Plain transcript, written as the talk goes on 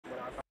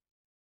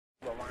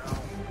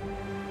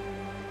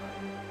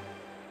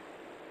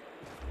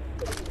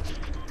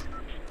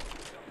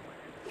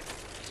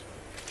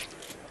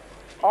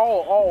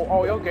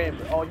Oh, your game.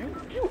 Oh, you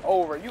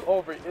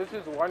over. It's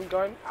just one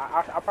gun.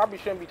 I probably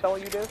shouldn't be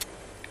telling you this,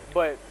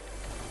 but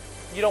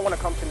you don't want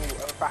to come to me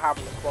if I have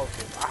an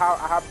explosive. I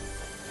have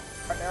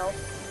right now.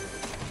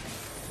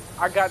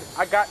 I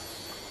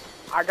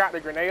got the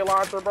grenade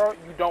launcher, bro.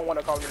 You don't want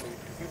to come to me.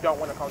 You don't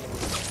want to come to me.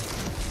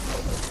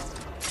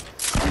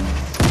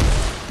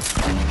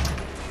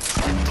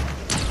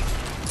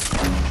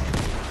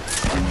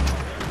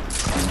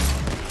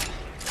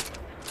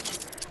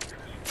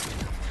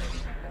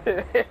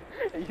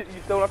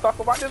 You still want to talk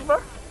about this, bro?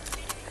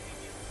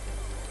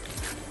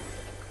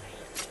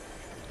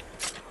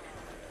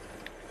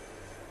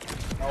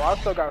 Oh, I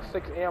still got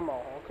 6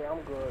 ammo. Okay,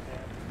 I'm good,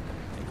 man.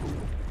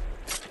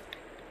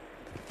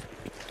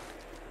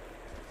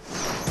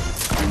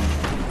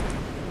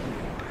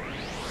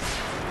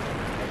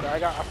 Okay,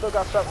 I still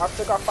got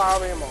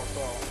 5 ammo.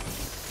 So,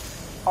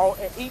 oh,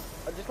 and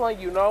just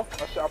letting you know,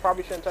 I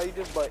probably shouldn't tell you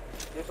this, but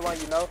just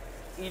letting you know,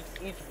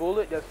 each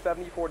bullet does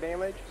 74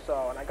 damage.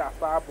 So, and I got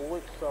 5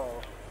 bullets.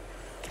 So,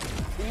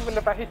 even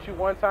if I hit you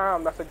one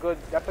time, that's a good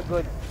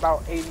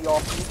about 80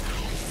 off you.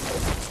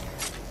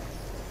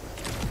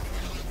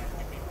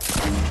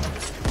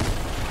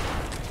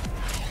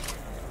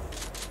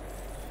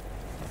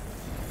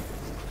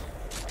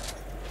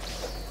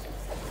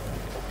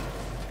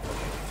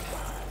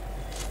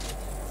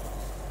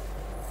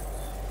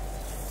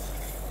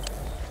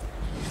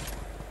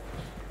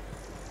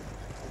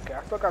 Okay,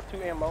 I still got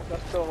 2 ammo.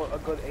 That's still a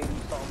good 80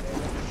 something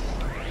damage.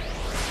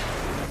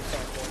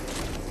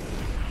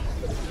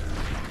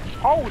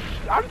 Oh,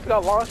 I just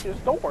got launched this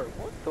door.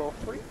 What the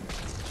freak?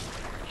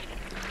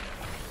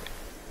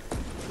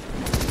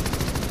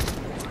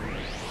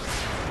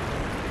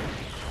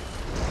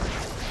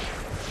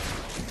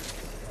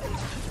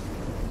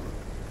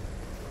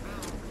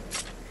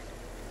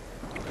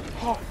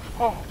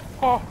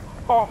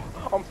 Oh,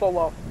 I'm so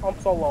low.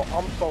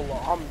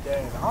 I'm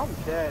dead.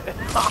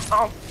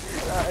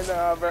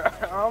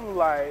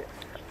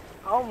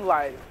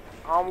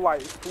 I'm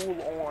like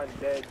full on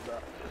dead, bro.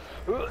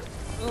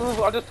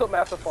 I just took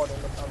massive fall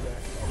damage. I'm dead.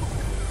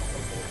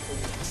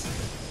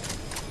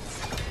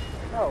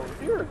 Oh,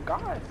 you're a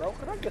god, bro.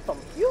 Can I get some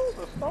heals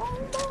or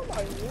something, bro?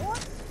 Like,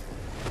 what?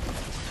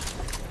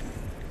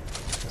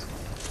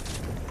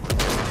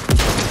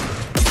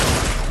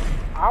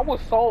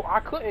 I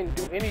couldn't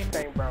do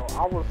anything, bro.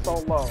 I was so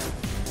low.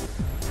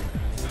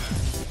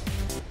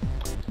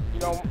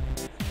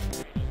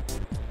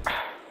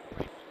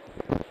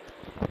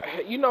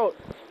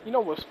 You know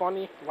what's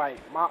funny? Like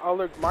my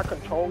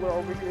controller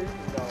over here,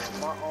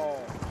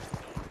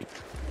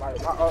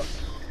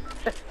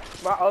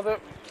 my other,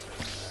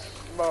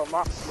 bro,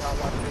 my controller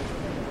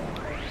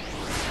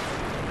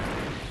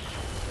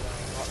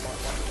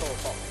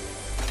talk.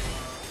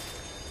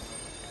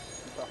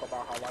 You talk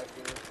about how life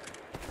is.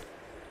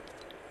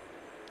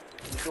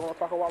 You still want to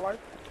talk about life?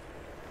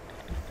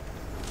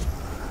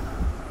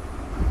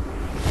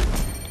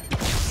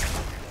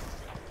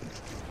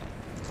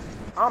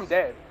 I'm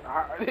dead.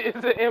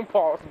 It's an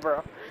impulse,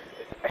 bro.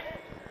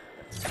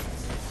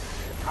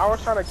 I was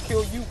trying to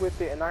kill you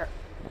with it, and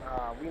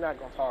we not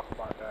gonna talk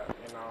about that,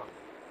 you know.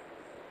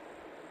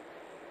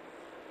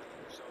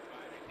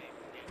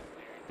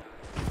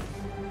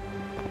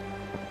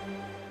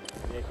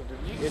 Yeah, cause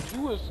if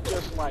you was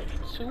just like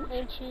 2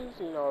 inches,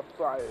 you know, if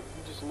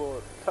you just a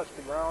little touch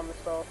the ground and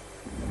stuff,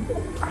 you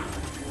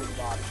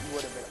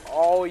would have been.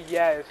 Oh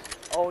yes,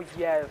 oh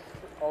yes,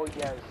 oh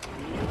yes,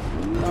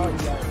 oh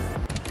yes.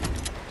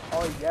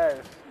 Oh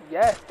yes,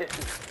 yes.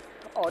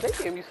 Oh, they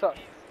gave me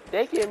something.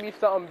 They gave me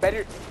something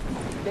better.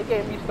 They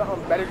gave me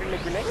something better than the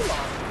grenade launcher.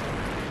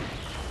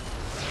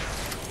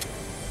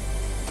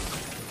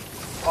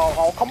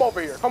 Oh, come over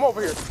here. Come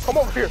over here. Come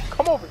over here.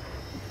 Come over.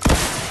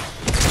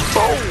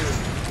 Boom.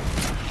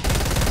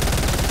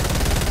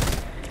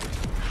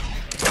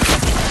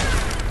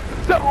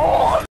 Oh.